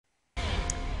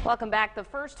Welcome back. The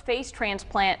first face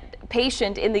transplant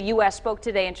patient in the U.S. spoke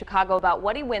today in Chicago about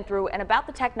what he went through and about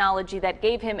the technology that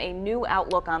gave him a new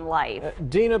outlook on life.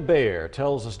 Dina Bayer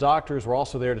tells us doctors were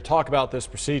also there to talk about this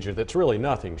procedure that's really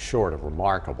nothing short of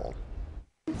remarkable.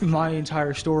 My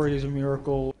entire story is a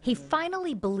miracle. He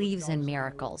finally believes in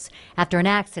miracles. After an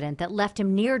accident that left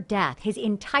him near death, his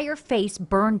entire face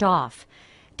burned off.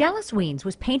 Dallas Weens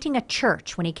was painting a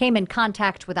church when he came in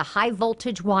contact with a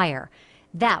high-voltage wire.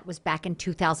 That was back in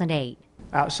 2008.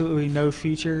 Absolutely no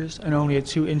features and only a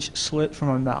 2-inch slit from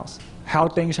my mouth. How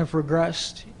things have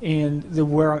progressed and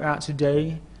where I'm at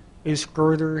today is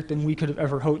further than we could have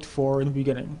ever hoped for in the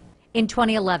beginning. In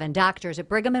 2011, doctors at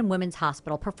Brigham and Women's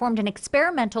Hospital performed an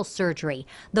experimental surgery,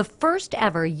 the first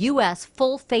ever U.S.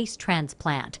 full face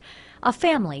transplant. A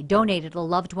family donated a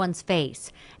loved one's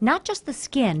face, not just the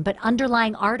skin, but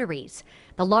underlying arteries.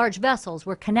 The large vessels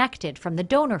were connected from the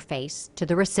donor face to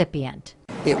the recipient.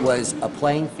 It was a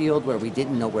playing field where we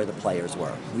didn't know where the players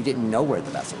were. We didn't know where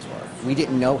the vessels were. We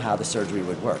didn't know how the surgery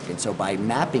would work. And so by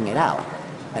mapping it out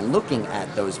and looking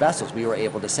at those vessels, we were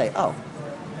able to say, oh,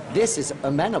 this is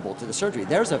amenable to the surgery.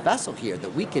 There's a vessel here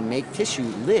that we can make tissue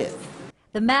live.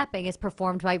 The mapping is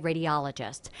performed by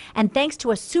radiologists, and thanks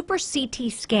to a super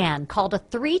CT scan called a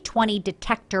 320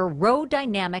 detector row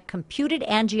dynamic computed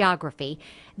angiography,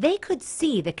 they could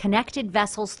see the connected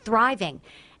vessels thriving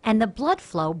and the blood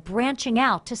flow branching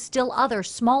out to still other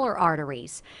smaller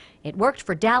arteries. It worked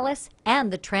for Dallas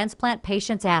and the transplant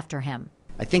patients after him.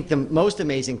 I think the most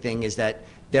amazing thing is that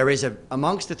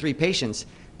amongst the 3 patients,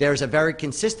 there's a very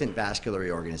consistent vascular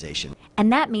reorganization.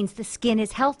 And that means the skin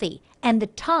is healthy and the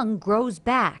tongue grows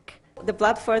back. The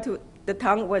blood flow to the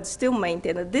tongue was still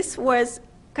maintained. This was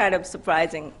kind of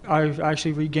surprising. I've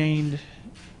actually regained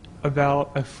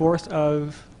about 1/4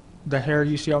 of the hair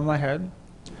you see on my head,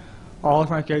 all of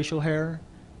my facial hair,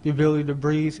 the ability to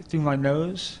breathe through my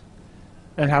nose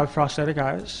and have prosthetic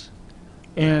eyes,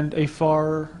 and a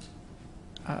far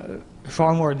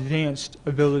more advanced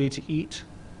ability to eat.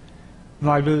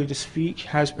 My ability to speak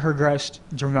has progressed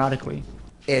dramatically.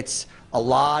 It's a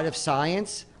lot of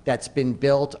science that's been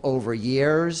built over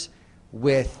years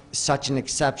with such an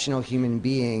exceptional human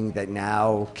being that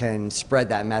now can spread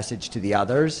that message to the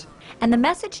others. And the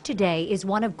message today is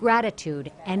one of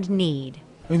gratitude and need.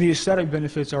 I mean, the aesthetic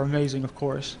benefits are amazing, of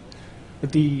course,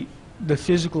 but the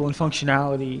physical and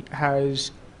functionality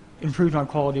has improved my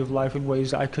quality of life in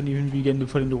ways that I couldn't even begin to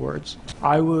put into words.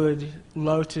 I would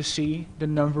love to see the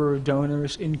number of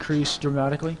donors increase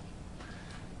dramatically,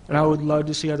 and I would love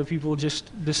to see other people just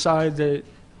decide that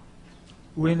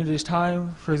when it is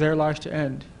time for their life to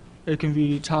end, it can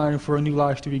be time for a new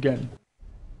life to begin.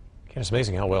 It's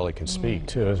amazing how well he can speak,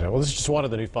 too, isn't it? Well, this is just one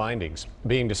of the new findings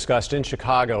being discussed in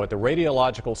Chicago at the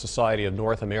Radiological Society of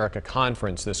North America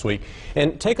conference this week.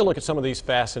 And take a look at some of these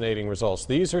fascinating results.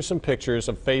 These are some pictures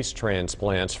of face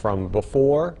transplants from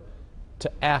before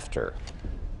to after.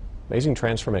 Amazing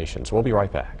transformations. We'll be right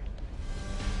back.